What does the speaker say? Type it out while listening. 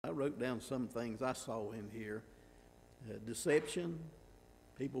wrote down some things I saw in here. Deception,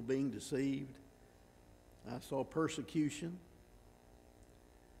 people being deceived. I saw persecution,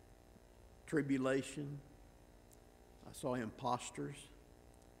 tribulation. I saw imposters.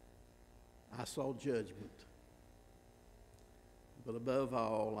 I saw judgment. But above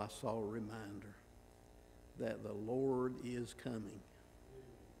all, I saw a reminder that the Lord is coming.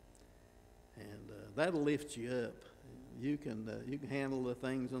 And that'll lift you up. You can handle the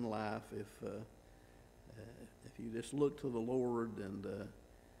things in life if you just look to the Lord and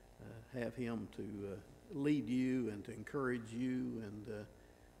have Him to lead you and to encourage you, and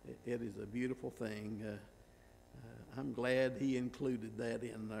it is a beautiful thing. I'm glad He included that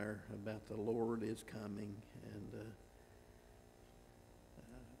in there about the Lord is coming, and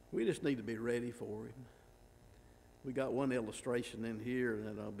we just need to be ready for Him. We got one illustration in here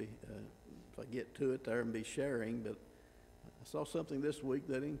that I'll be, if I get to it there, and be sharing, but I saw something this week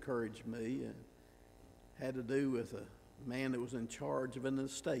that encouraged me. It had to do with a man that was in charge of an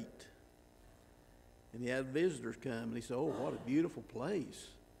estate. And he had visitors come, and he said, "Oh, what a beautiful place."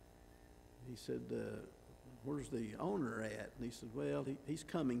 He said, "Where's the owner at?" And he said, "Well, he's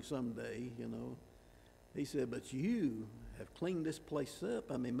coming someday, you know." He said, "But you have cleaned this place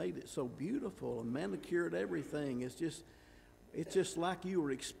up. I mean, made it so beautiful and manicured everything. It's just like you were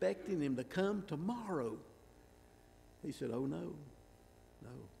expecting him to come tomorrow." He said, "Oh, no.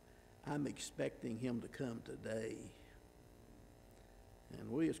 I'm expecting him to come today."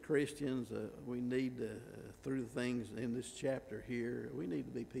 And we as Christians, we need to, through the things in this chapter here, we need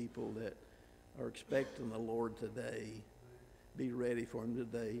to be people that are expecting the Lord today, be ready for Him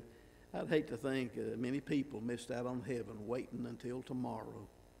today. I'd hate to think many people missed out on heaven waiting until tomorrow.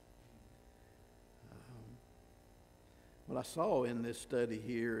 What I saw in this study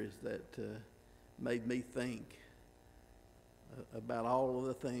here is that made me think about all of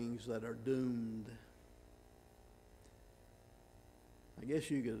the things that are doomed. I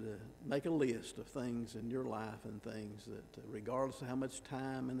guess you could make a list of things in your life and things that, regardless of how much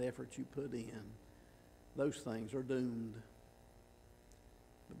time and effort you put in, those things are doomed.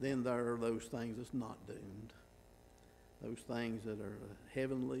 But then there are those things that's not doomed. Those things that are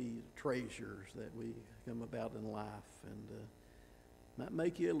heavenly treasures that we come about in life. And might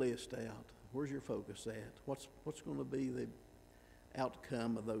make you a list out. Where's your focus at? What's going to be the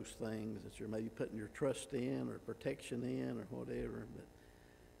outcome of those things that you're maybe putting your trust in or protection in or whatever? But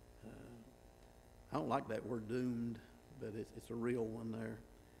I don't like that word doomed, but it's a real one there.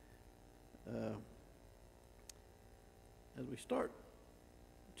 As we start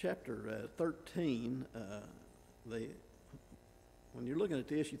chapter 13, when you're looking at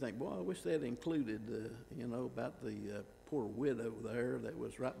this, you think, "Boy, I wish that included, about the poor widow there that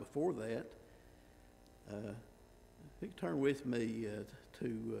was right before that." If you could turn with me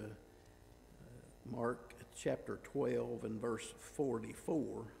to Mark chapter 12 and verse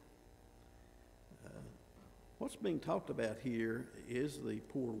 44. What's being talked about here is the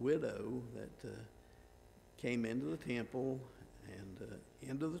poor widow that came into the temple and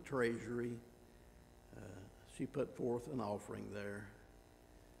into the treasury. She put forth an offering there.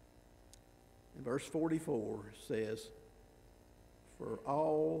 And verse 44 says, "For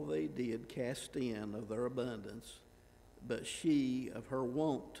all they did cast in of their abundance, but she of her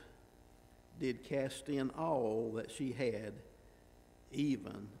want did cast in all that she had,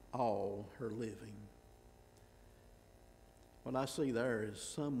 even all her living." What I see there is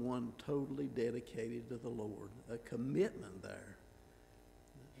someone totally dedicated to the Lord, a commitment there.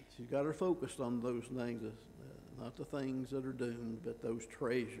 She's got her focused on those things, not the things that are doomed, but those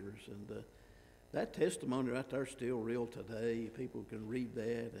treasures. And that testimony right there is still real today. People can read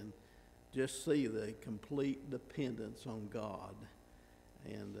that and just see the complete dependence on God.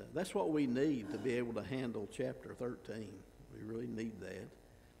 And that's what we need to be able to handle chapter 13. We really need that.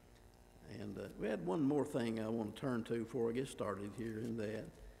 And we had one more thing I want to turn to before I get started here in that.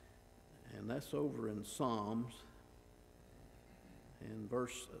 And that's over in Psalms. In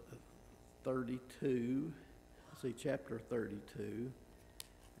verse 32, see chapter 32,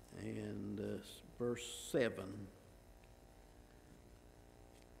 and verse 7.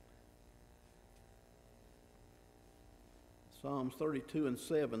 Psalms 32 and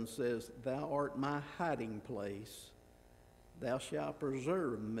 7 says, "Thou art my hiding place. Thou shalt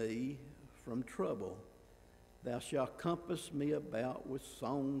preserve me from trouble. Thou shalt compass me about with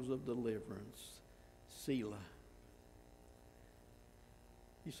songs of deliverance." Selah.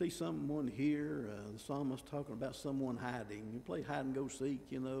 You see someone here, the psalmist talking about someone hiding. You play hide and go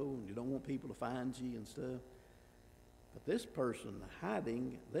seek, and you don't want people to find you and stuff. But this person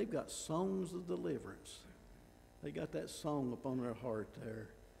hiding, they've got songs of deliverance. They got that song upon their heart there.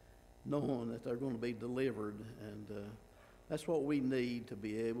 knowing that they're going to be delivered. And that's what we need to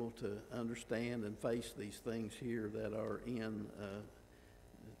be able to understand and face these things here that are in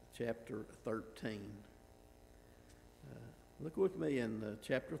chapter 13. Look with me in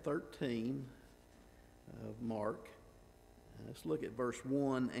chapter 13 of Mark. Let's look at verse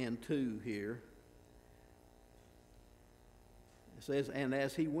 1 and 2 here. It says, "And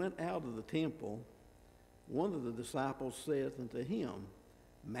as he went out of the temple, one of the disciples saith unto him,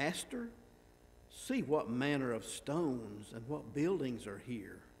 Master, see what manner of stones and what buildings are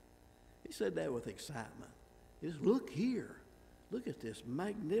here." He said that with excitement. He says, "Look here. Look at this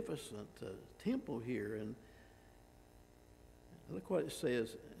magnificent temple here." And look what it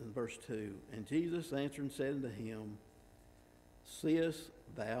says in verse 2. "And Jesus answered and said unto him, Seest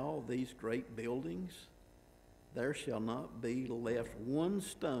thou these great buildings? There shall not be left one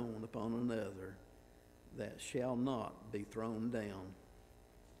stone upon another that shall not be thrown down."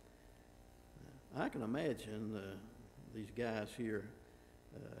 I can imagine these guys here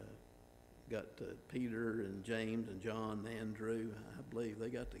got Peter and James and John and Andrew. I believe they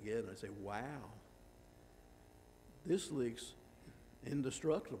got together and said, "Wow, this looks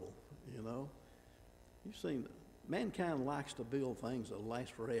indestructible." You know, you've seen mankind likes to build things that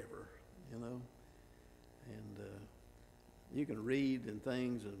last forever. You know, and you can read and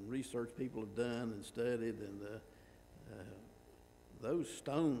things and research people have done and studied, and those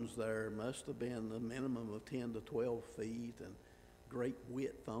stones there must have been a minimum of 10 to 12 feet and great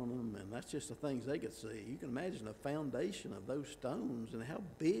width on them, and that's just the things they could see. You can imagine the foundation of those stones and how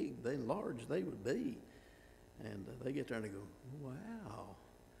big and large they would be. And they get there and they go, "Wow,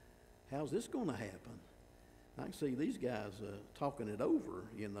 how's this going to happen?" I can see these guys talking it over,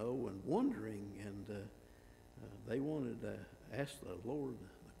 you know, and wondering, and they wanted to ask the Lord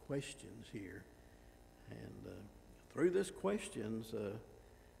the questions here. And through these questions,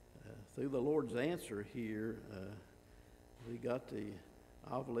 through the Lord's answer here, we got the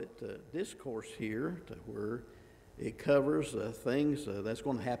Olivet discourse here to where it covers things that's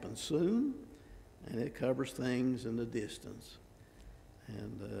going to happen soon, and it covers things in the distance.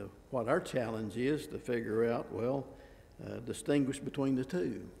 And what our challenge is to figure out, well, distinguish between the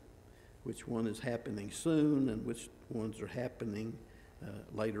two. Which one is happening soon and which ones are happening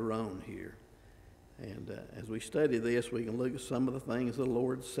later on here. And as we study this, we can look at some of the things the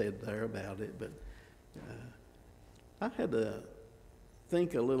Lord said there about it. But I had to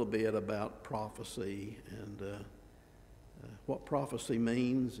think a little bit about prophecy and what prophecy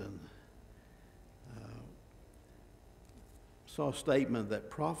means, and saw a statement that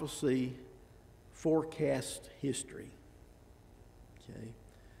prophecy forecasts history. Okay,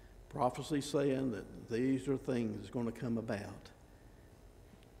 prophecy saying that these are things that's going to come about.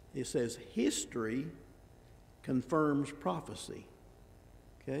 It says history confirms prophecy.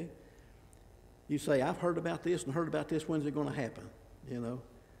 Okay, you say, "I've heard about this and heard about this. When's it going to happen?" You know,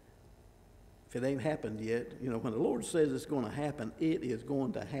 if it ain't happened yet, you know, when the Lord says it's going to happen, it is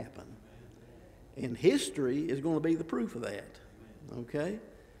going to happen. And history is going to be the proof of that. Okay?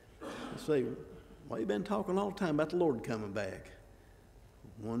 You say, "Well, you've been talking all the time about the Lord coming back."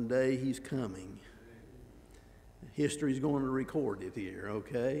 One day he's coming. History's going to record it here,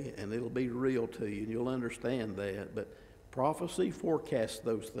 okay? And it'll be real to you, and you'll understand that. But prophecy forecasts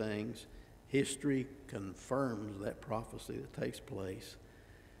those things. History confirms that prophecy that takes place.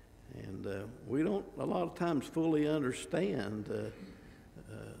 And we don't a lot of times fully understand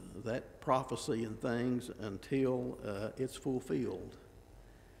that prophecy and things until it's fulfilled.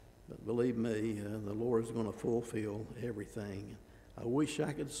 But believe me, the Lord is going to fulfill everything. I wish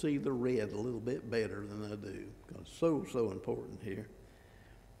I could see the red a little bit better than I do, because it's so important here.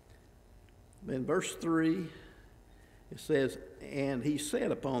 In verse 3, it says, "And he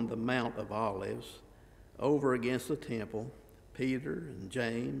sat upon the Mount of Olives over against the temple. Peter and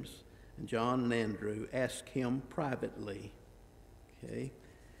James and John and Andrew asked him privately." Okay.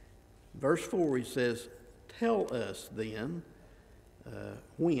 Verse 4, he says, "Tell us then,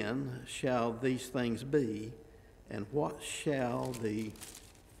 when shall these things be, and what shall the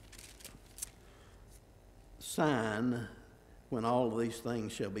sign when all of these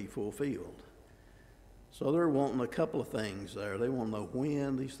things shall be fulfilled?" So they're wanting a couple of things there. They want to know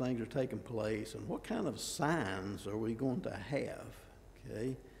when these things are taking place and what kind of signs are we going to have,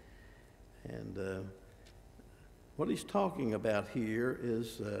 okay? And what he's talking about here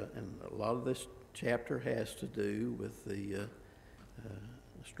is, and a lot of this chapter has to do with the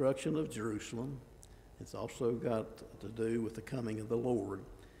destruction of Jerusalem. It's also got to do with the coming of the Lord.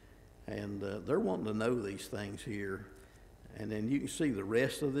 And they're wanting to know these things here. And then you can see the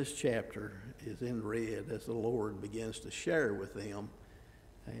rest of this chapter is in red as the Lord begins to share with them.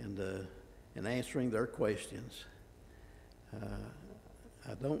 And and answering their questions.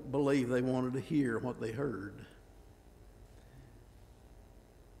 I don't believe they wanted to hear what they heard.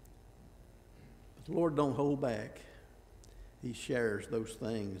 But the Lord don't hold back. He shares those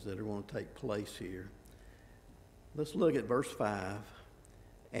things that are going to take place here. Let's look at verse 5.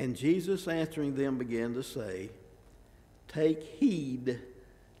 And Jesus answering them began to say, take heed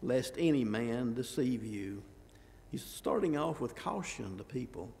lest any man deceive you. He's starting off with caution to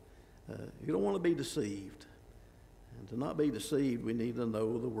people. You don't want to be deceived. And to not be deceived, we need to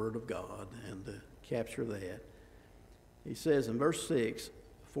know the Word of God and to capture that. He says in verse 6,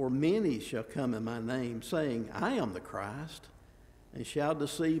 for many shall come in my name, saying, I am the Christ, and shall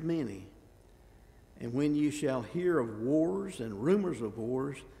deceive many. And when you shall hear of wars and rumors of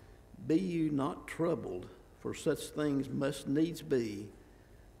wars, be you not troubled, for such things must needs be,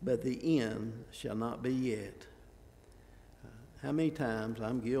 but the end shall not be yet. How many times,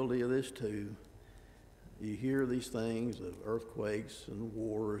 I'm guilty of this too, you hear these things of earthquakes and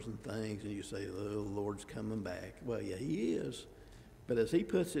wars and things, and you say, oh, the Lord's coming back. Well, yeah, he is. But as he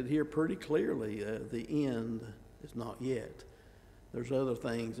puts it here pretty clearly, the end is not yet. There's other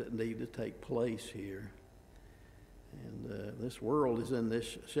things that need to take place here. And this world is in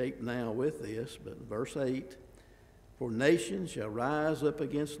this shape now with this, but verse 8, for nation shall rise up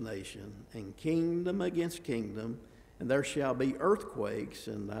against nation, and kingdom against kingdom, and there shall be earthquakes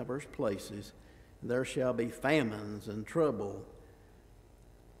in diverse places, and there shall be famines and trouble.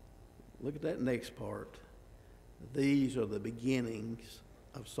 Look at that next part. These are the beginnings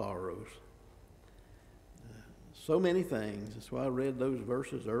of sorrows. So many things. That's why I read those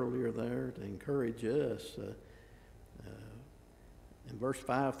verses earlier there to encourage us. In verse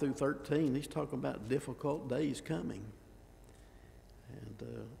 5 through 13, he's talking about difficult days coming. And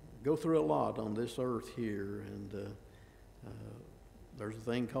go through a lot on this earth here. And there's a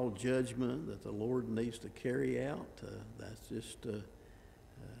thing called judgment that the Lord needs to carry out. That's just, I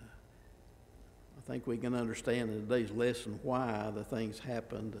think we can understand in today's lesson why the things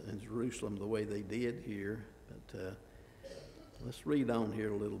happened in Jerusalem the way they did here. But let's read on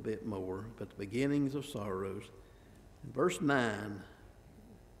here a little bit more. But the beginnings of sorrows. In verse 9,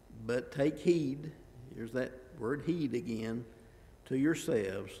 but take heed, here's that word heed again, to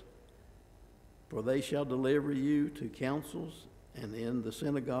yourselves, for they shall deliver you to councils and in the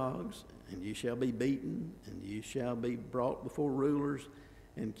synagogues, and you shall be beaten, and you shall be brought before rulers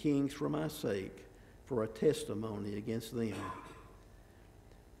and kings for my sake, for a testimony against them.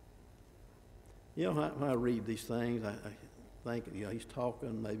 You know, when I read these things, I think, he's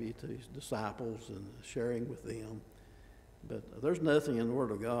talking maybe to his disciples and sharing with them. But there's nothing in the Word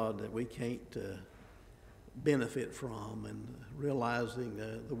of God that we can't benefit from. And realizing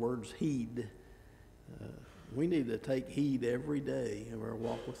the words heed, we need to take heed every day of our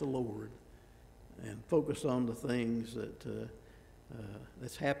walk with the Lord and focus on the things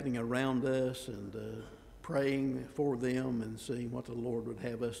that's happening around us, and praying for them and seeing what the Lord would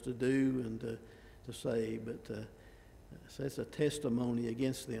have us to do and to say. But so it's a testimony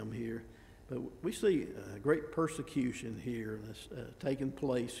against them here. But we see great persecution here that's taking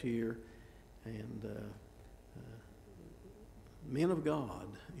place here, and men of God,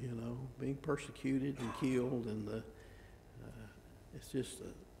 being persecuted and killed, and it's just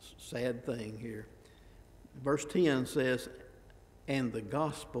a sad thing here. Verse 10 says, and the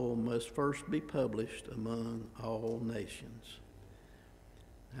gospel must first be published among all nations.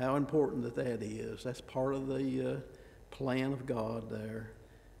 How important that is. That's part of the plan of God there.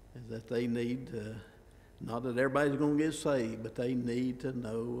 Is that they need to, not that everybody's going to get saved, but they need to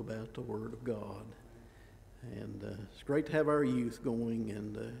know about the Word of God. And it's great to have our youth going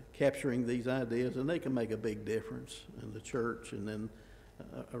and capturing these ideas, and they can make a big difference in the church and then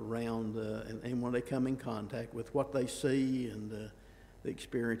around, and when they come in contact with what they see and the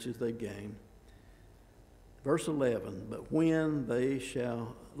experiences they've gained. Verse 11, but when they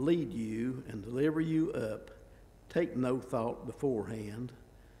shall lead you and deliver you up, take no thought beforehand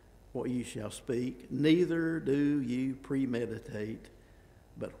what ye shall speak, neither do ye premeditate,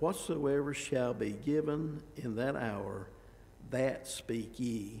 but whatsoever shall be given in that hour, that speak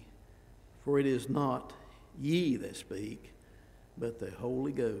ye. For it is not ye that speak, but the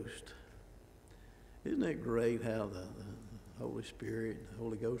Holy Ghost. Isn't it great how the Holy Spirit, the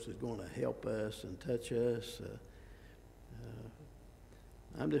Holy Ghost is going to help us and touch us?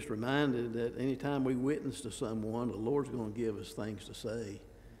 I'm just reminded that anytime we witness to someone, the Lord's going to give us things to say.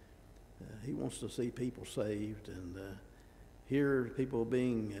 He wants to see people saved and hear people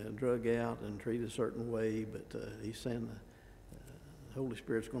being drug out and treated a certain way, but he's saying the Holy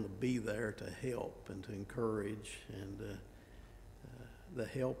Spirit's going to be there to help and to encourage. And the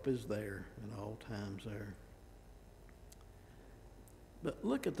help is there at all times there. But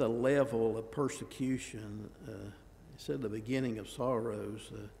look at the level of persecution. It said the beginning of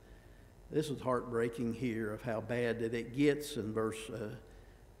sorrows. This is heartbreaking here of how bad that it gets in verse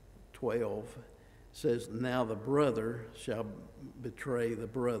 12. It says, now the brother shall betray the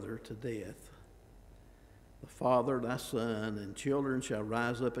brother to death. The father thy son, and children shall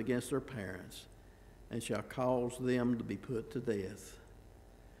rise up against their parents, and shall cause them to be put to death.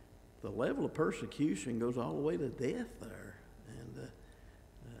 The level of persecution goes all the way to death there. And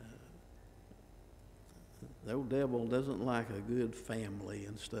the old devil doesn't like a good family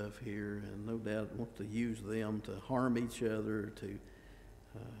and stuff here, and no doubt wants to use them to harm each other.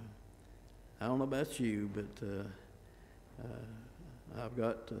 I don't know about you, but I've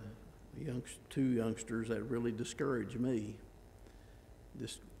got two youngsters that really discourage me.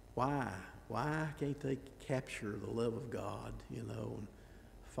 Just why can't they capture the love of God, and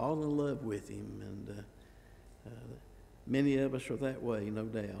fall in love with Him? And many of us are that way, no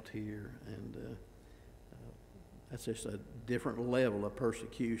doubt, here. And that's just a different level of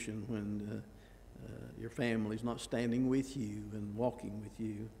persecution when your family's not standing with you and walking with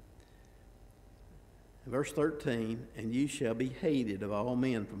you. Verse 13, and you shall be hated of all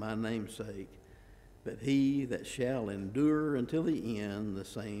men for my name's sake, but he that shall endure until the end, the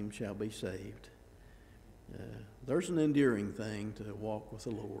same shall be saved. There's an enduring thing to walk with the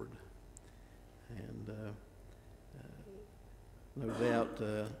Lord. And no doubt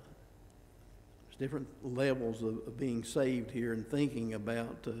there's different levels of being saved here, and thinking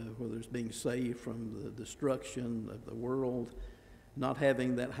about whether it's being saved from the destruction of the world, not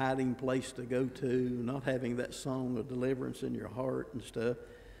having that hiding place to go to, not having that song of deliverance in your heart and stuff.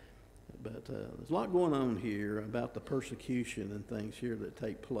 But there's a lot going on here about the persecution and things here that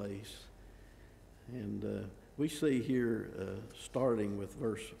take place. And we see here, starting with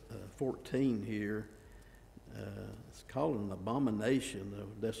verse 14 here, it's called an abomination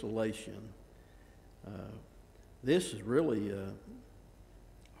of desolation. This is really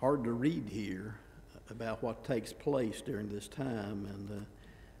hard to read here about what takes place during this time. And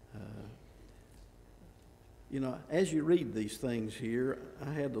as you read these things here,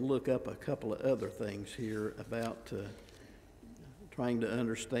 I had to look up a couple of other things here about trying to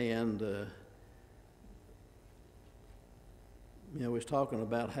understand. It was talking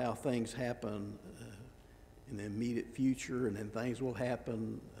about how things happen in the immediate future, and then things will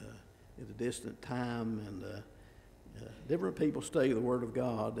happen at a distant time. And different people study the Word of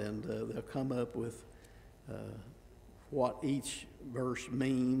God, and they'll come up with what each verse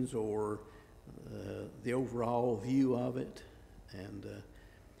means, or the overall view of it. And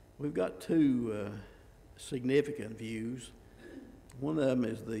we've got two significant views. One of them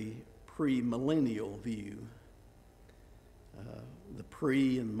is the premillennial view. The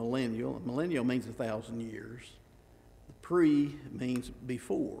pre and millennial. Millennial means 1,000 years. The pre means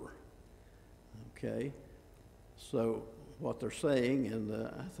before. Okay? So what they're saying, and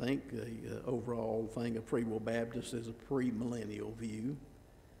I think the overall thing of Free Will Baptist is a premillennial view.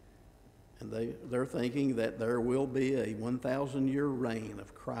 And they're thinking that there will be a 1,000-year reign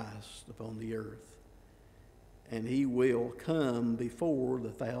of Christ upon the earth. And He will come before the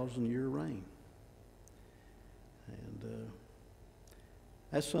 1,000-year reign. And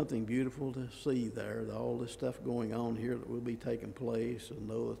that's something beautiful to see there, all this stuff going on here that will be taking place, and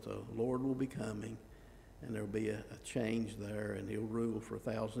know that the Lord will be coming, and there will be a change there, and He'll rule for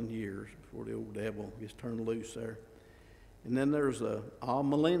 1,000 years before the old devil gets turned loose there. And then there's a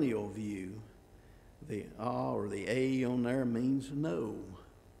amillennial view. The A or the A on there means no.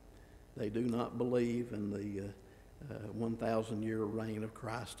 They do not believe in the 1,000-year reign of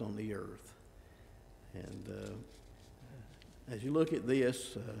Christ on the earth. And as you look at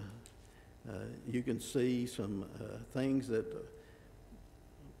this, you can see some things that,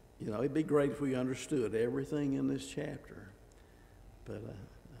 it'd be great if we understood everything in this chapter. But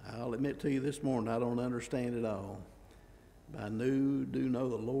I'll admit to you this morning, I don't understand it all. But I do know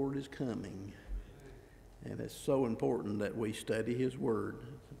the Lord is coming. And it's so important that we study His Word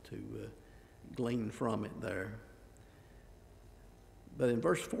to glean from it there. But in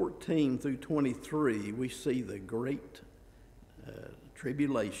verse 14 through 23, we see the great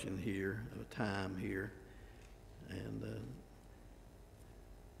tribulation here, of time here. And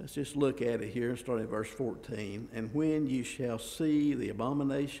let's just look at it here, starting at verse 14. And when you shall see the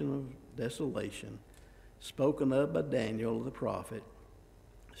abomination of desolation, spoken of by Daniel the prophet,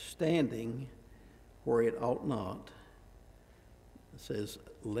 standing where it ought not, it says,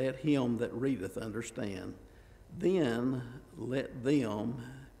 let him that readeth understand. Then let them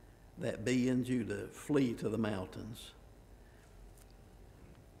that be in Judah flee to the mountains.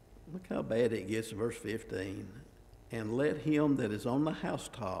 Look how bad it gets in verse 15. And let him that is on the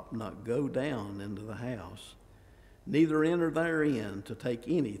housetop not go down into the house, neither enter therein to take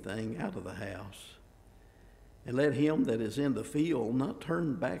anything out of the house. And let him that is in the field not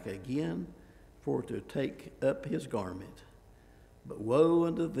turn back again for to take up his garment. But woe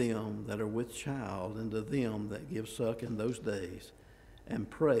unto them that are with child, and to them that give suck in those days, and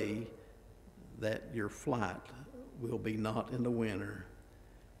pray that your flight will be not in the winter.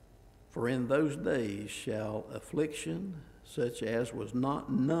 For in those days shall affliction, such as was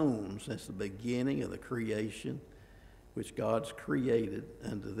not known since the beginning of the creation, which God's created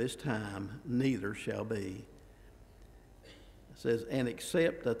unto this time, neither shall be. It says, and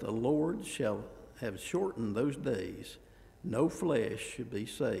except that the Lord shall have shortened those days, no flesh should be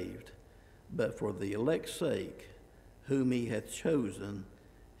saved. But for the elect's sake, whom he hath chosen,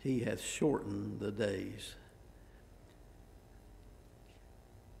 he hath shortened the days.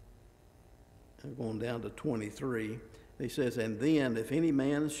 I'm going down to 23. He says, and then if any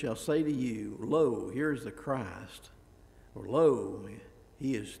man shall say to you, lo, here is the Christ, or lo,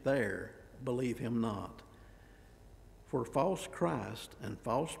 he is there, believe him not. For false Christ and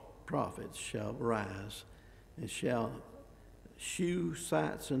false prophets shall rise, and shall shew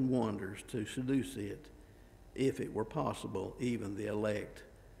sights and wonders to seduce it, if it were possible, even the elect.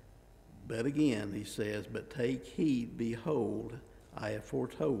 But again, he says, but take heed, behold, I have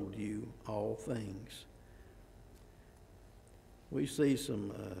foretold you all things. We see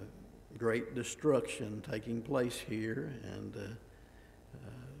some great destruction taking place here, and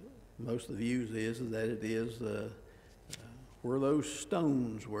most of the views is that it is where those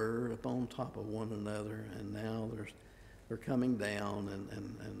stones were upon top of one another, and now they're coming down,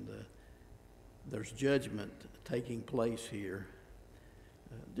 and there's judgment taking place here.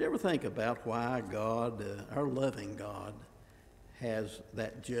 Do you ever think about why God, our loving God, has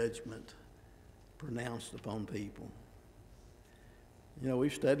that judgment pronounced upon people? You know,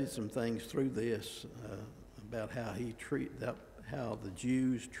 we've studied some things through this about how how the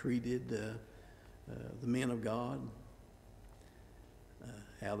Jews treated the men of God,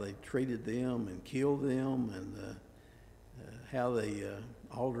 how they treated them and killed them, and how they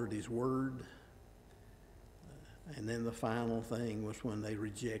altered His word. And then the final thing was when they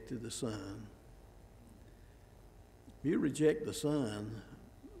rejected the Son. If you reject the Son,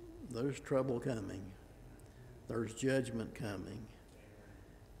 there's trouble coming. There's judgment coming.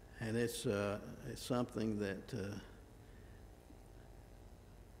 And it's something that,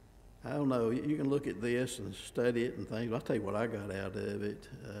 I don't know, you can look at this and study it and think, I'll tell you what I got out of it.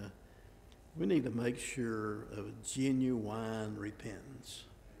 We need to make sure of genuine repentance.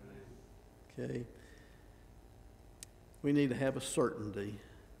 Okay? We need to have a certainty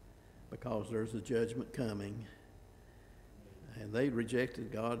because there's a judgment coming. And they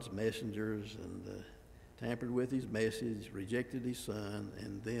rejected God's messengers and tampered with His message, rejected His Son,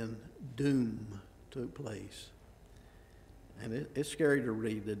 and then doom took place. And it's scary to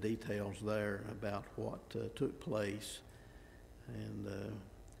read the details there about what took place. And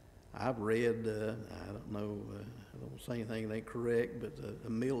I've read, I don't know, I don't say anything that ain't correct, but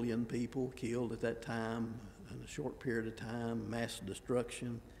 1 million people killed at that time in a short period of time, mass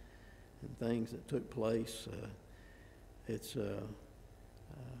destruction and things that took place. It's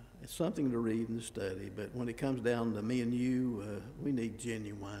something to read and study, but when it comes down to me and you, we need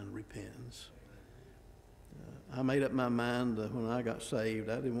genuine repentance. I made up my mind when I got saved,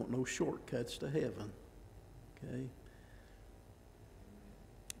 I didn't want no shortcuts to heaven. Okay?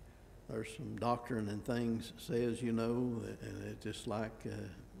 There's some doctrine and things says, you know, and it's just like,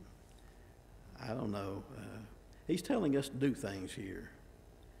 I don't know. He's telling us to do things here.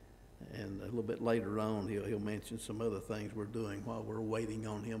 And a little bit later on, he'll mention some other things we're doing while we're waiting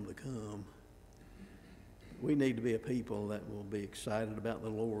on Him to come. We need to be a people that will be excited about the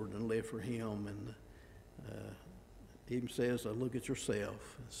Lord and live for Him. And He even says, look at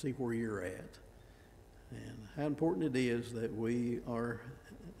yourself and see where you're at. And how important it is that we are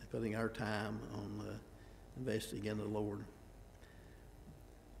putting our time on investing in the Lord.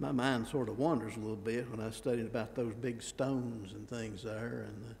 My mind sort of wanders a little bit when I studied about those big stones and things there.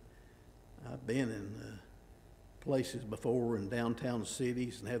 And I've been in places before in downtown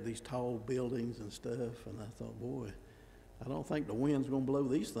cities and have these tall buildings and stuff. And I thought, boy, I don't think the wind's going to blow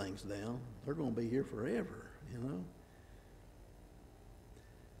these things down. They're going to be here forever, you know.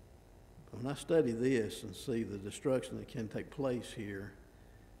 But when I study this and see the destruction that can take place here,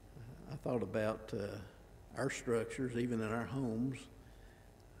 I thought about our structures, even in our homes.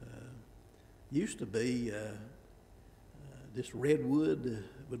 Used to be this redwood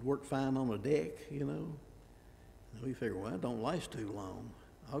would work fine on a deck, you know. And we figure, well, it don't last too long.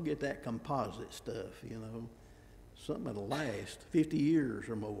 I'll get that composite stuff, you know, something that'll last 50 years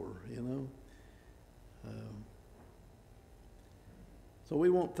or more, you know. So we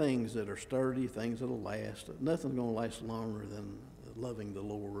want things that are sturdy, things that'll last. Nothing's going to last longer than loving the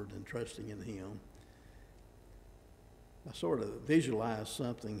Lord and trusting in Him. I sort of visualize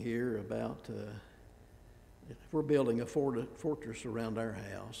something here about if we're building a fortress around our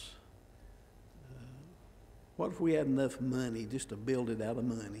house, what if we had enough money just to build it out of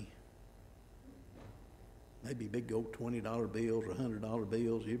money? Maybe big old $20 bills or $100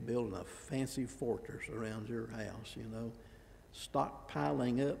 bills. You're building a fancy fortress around your house, you know,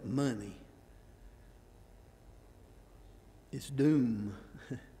 stockpiling up money. It's doom.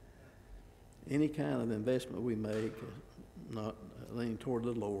 Any kind of investment we make, not leaning toward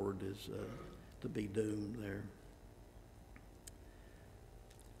the Lord, is to be doomed there.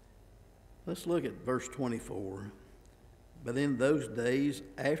 Let's look at verse 24. But in those days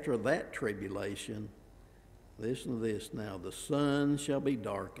after that tribulation, listen to this now, the sun shall be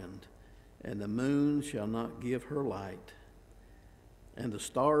darkened, and the moon shall not give her light, and the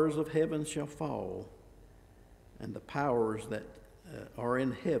stars of heaven shall fall, and the powers that are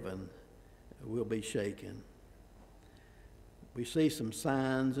in heaven will be shaken. We see some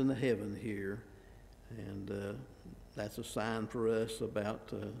signs in the heaven here, and that's a sign for us about,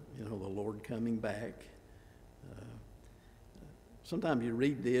 the Lord coming back. Sometimes you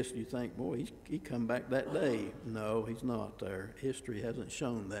read this and you think, boy, he come back that day. No, he's not there. History hasn't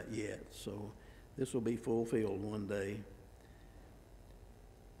shown that yet, so this will be fulfilled one day.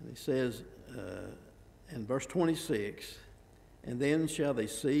 And he says in verse 26, and then shall they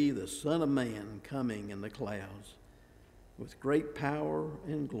see the Son of Man coming in the clouds with great power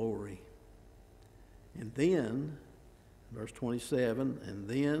and glory. And then, verse 27, and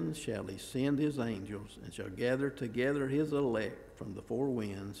then shall he send his angels, and shall gather together his elect from the four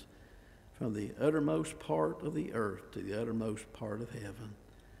winds, from the uttermost part of the earth to the uttermost part of heaven.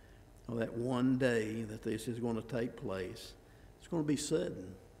 Well, that one day that this is going to take place, it's going to be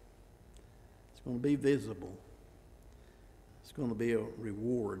sudden. It's going to be visible. It's going to be a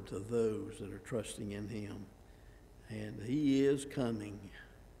reward to those that are trusting in him. And he is coming.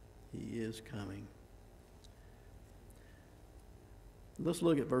 He is coming. Let's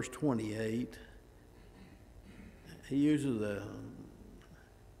look at verse 28. He uses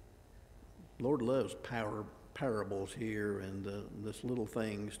Lord loves parables here and this little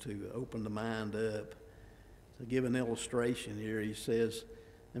things to open the mind up. To give an illustration here, he says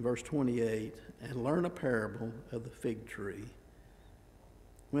in verse 28, and learn a parable of the fig tree.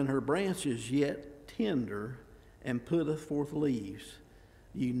 When her branch is yet tender and putteth forth leaves,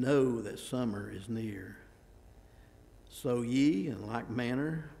 you know that summer is near. So ye, in like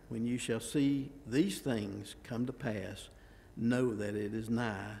manner, when you shall see these things come to pass, know that it is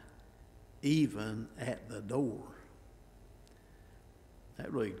nigh, even at the door.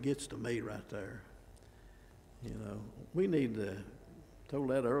 That really gets to me right there. You know, we need to, told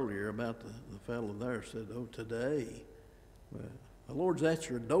that earlier about the fellow there, said, oh, today, well, the Lord's at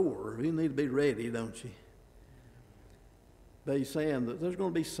your door. You need to be ready, don't you? But he's saying that there's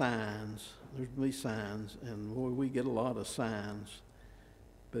going to be signs. There's going to be signs, and boy, we get a lot of signs.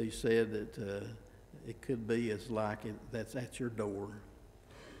 But he said that it could be as like that's at your door.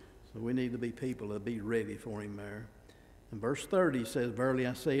 So we need to be people to be ready for him there. And verse 30 says, verily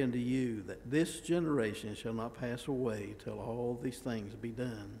I say unto you, that this generation shall not pass away till all these things be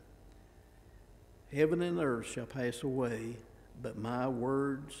done. Heaven and earth shall pass away, but my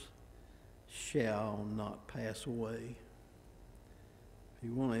words shall not pass away. If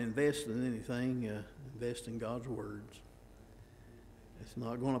you want to invest in anything, invest in God's words. It's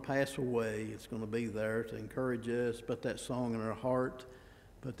not going to pass away. It's going to be there to encourage us, put that song in our heart,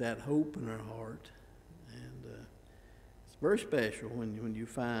 put that hope in our heart. And it's very special when you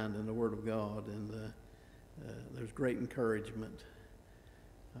find in the Word of God, and there's great encouragement.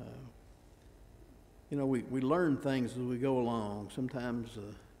 We learn things as we go along. Sometimes,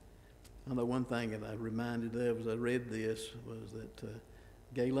 I know one thing that I reminded of as I read this was that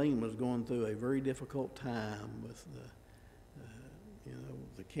Gayleen was going through a very difficult time with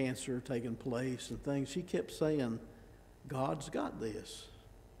the cancer taking place and things. She kept saying, God's got this.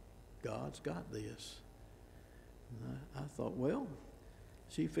 God's got this. And I thought, well,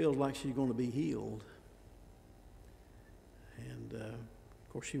 she feels like she's going to be healed. And, of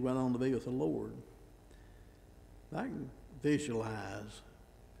course, she went on to be with the Lord. I can visualize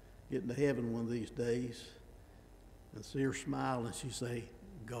getting to heaven one of these days and see her smile and she say,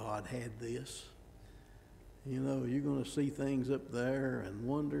 God had this. You know, you're going to see things up there and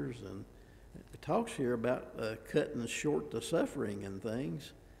wonders, and It talks here about cutting short the suffering and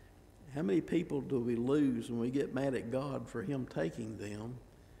things. How many people do we lose when we get mad at God for Him taking them,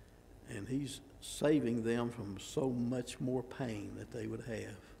 and He's saving them from so much more pain that they would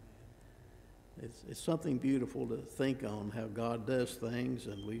have? It's something beautiful to think on how God does things,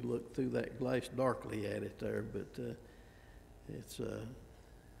 and we look through that glass darkly at it there, but it's a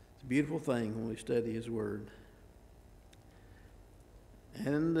beautiful thing when we study His Word.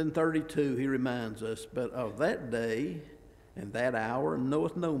 And in 32, he reminds us, but of that day and that hour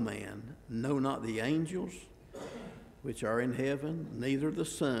knoweth no man, no, not the angels which are in heaven, neither the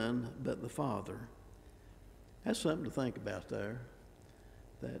Son, but the Father. That's something to think about there.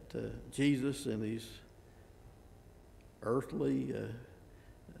 That Jesus and his earthly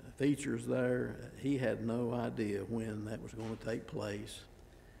features there, he had no idea when that was going to take place,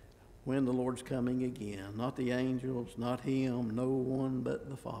 when the Lord's coming again. Not the angels, not him, no one but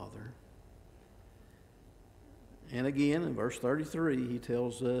the Father. And again, in verse 33, he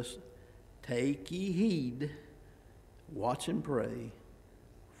tells us, take ye heed, watch and pray,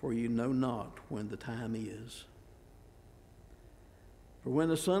 for you know not when the time is. For when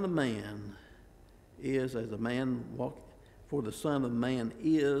the Son of Man is as a man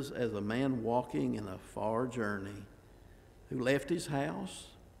walking in a far journey, who left his house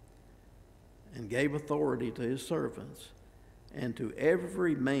and gave authority to his servants, and to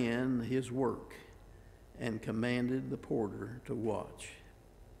every man his work, and commanded the porter to watch.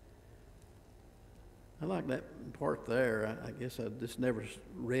 I like that part there. I guess I just never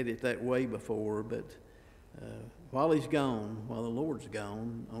read it that way before, but while he's gone, while the Lord's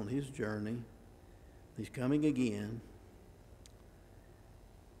gone on his journey, he's coming again.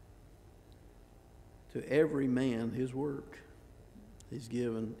 To every man his work. He's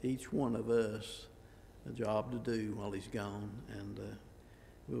given each one of us a job to do while he's gone, and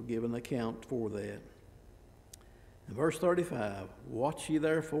we'll give an account for that. In verse 35, watch ye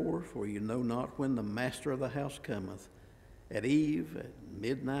therefore, for you know not when the master of the house cometh, at eve, at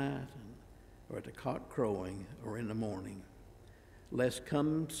midnight, or at the cock crowing, or in the morning, lest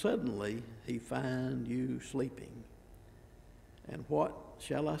come suddenly he find you sleeping. And what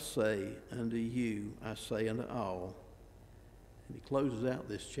shall I say unto you? I say unto all. And he closes out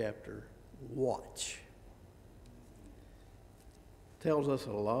this chapter, watch. Tells us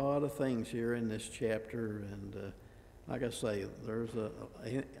a lot of things here in this chapter, and like I say,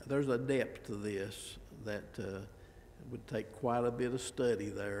 there's a depth to this that would take quite a bit of study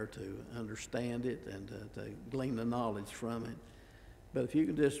there to understand it and to glean the knowledge from it. But if you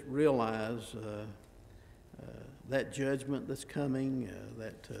can just realize that judgment that's coming,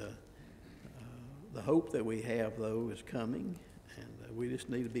 the hope that we have, though, is coming, and we just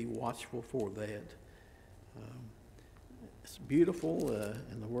need to be watchful for that. It's beautiful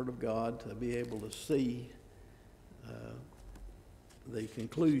in the Word of God to be able to see the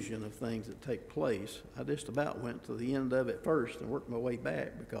conclusion of things that take place. I just about went to the end of it first and worked my way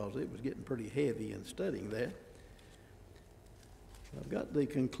back because it was getting pretty heavy in studying that. I've got the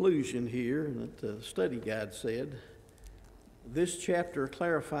conclusion here that the study guide said. This chapter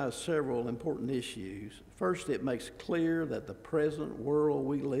clarifies several important issues. First, it makes clear that the present world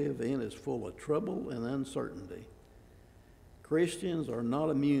we live in is full of trouble and uncertainty. Christians are not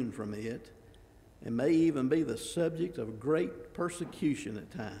immune from it and may even be the subject of great persecution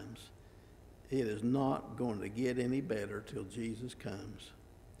at times. It is not going to get any better till Jesus comes.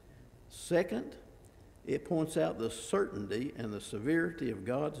 Second, it points out the certainty and the severity of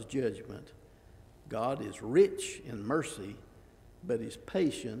God's judgment. God is rich in mercy, but his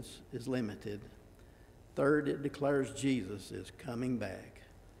patience is limited. Third, it declares Jesus is coming back.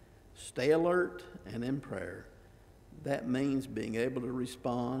 Stay alert and in prayer. That means being able to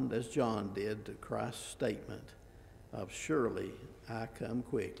respond, as John did, to Christ's statement of, surely I come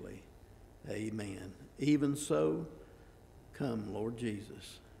quickly. Amen. Even so, come, Lord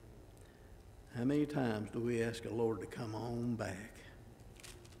Jesus. How many times do we ask the Lord to come on back?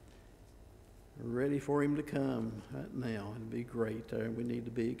 We're ready for him to come right now. It'd be great there. We need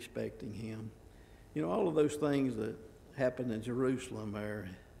to be expecting him. You know, all of those things that happened in Jerusalem there,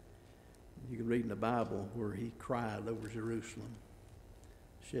 you can read in the Bible where he cried over Jerusalem,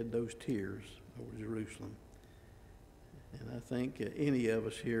 shed those tears over Jerusalem. And I think any of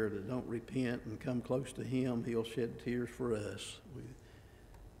us here that don't repent and come close to him, he'll shed tears for us.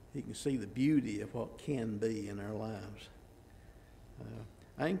 He can see the beauty of what can be in our lives.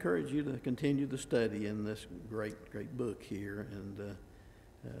 I encourage you to continue the study in this great book here. And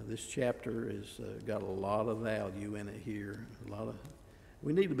this chapter has got a lot of value in it here.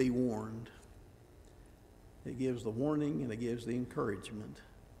 We need to be warned. It gives the warning and it gives the encouragement.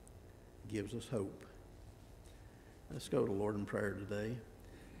 It gives us hope. Let's go to the Lord in prayer today.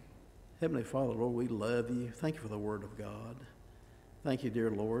 Heavenly Father, Lord, we love you. Thank you for the Word of God. Thank you, dear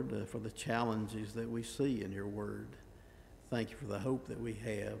Lord, for the challenges that we see in your Word. Thank you for the hope that we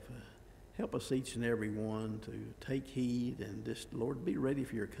have. Help us each and every one to take heed and just, Lord, be ready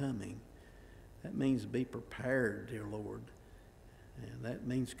for your coming. That means be prepared, dear Lord. And that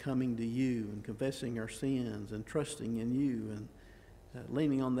means coming to you and confessing our sins and trusting in you and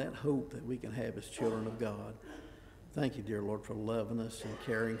leaning on that hope that we can have as children of God. Thank you, dear Lord, for loving us and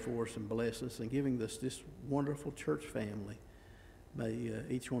caring for us and blessing us and giving us this wonderful church family. May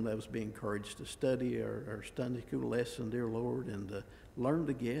each one of us be encouraged to study our Sunday school lesson, dear Lord, and learn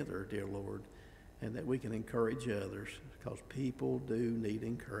together, dear Lord, and that we can encourage others because people do need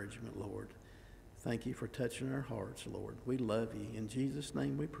encouragement, Lord. Thank you for touching our hearts, Lord. We love you. In Jesus'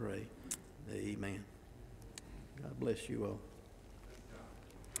 name we pray. Amen. God bless you all.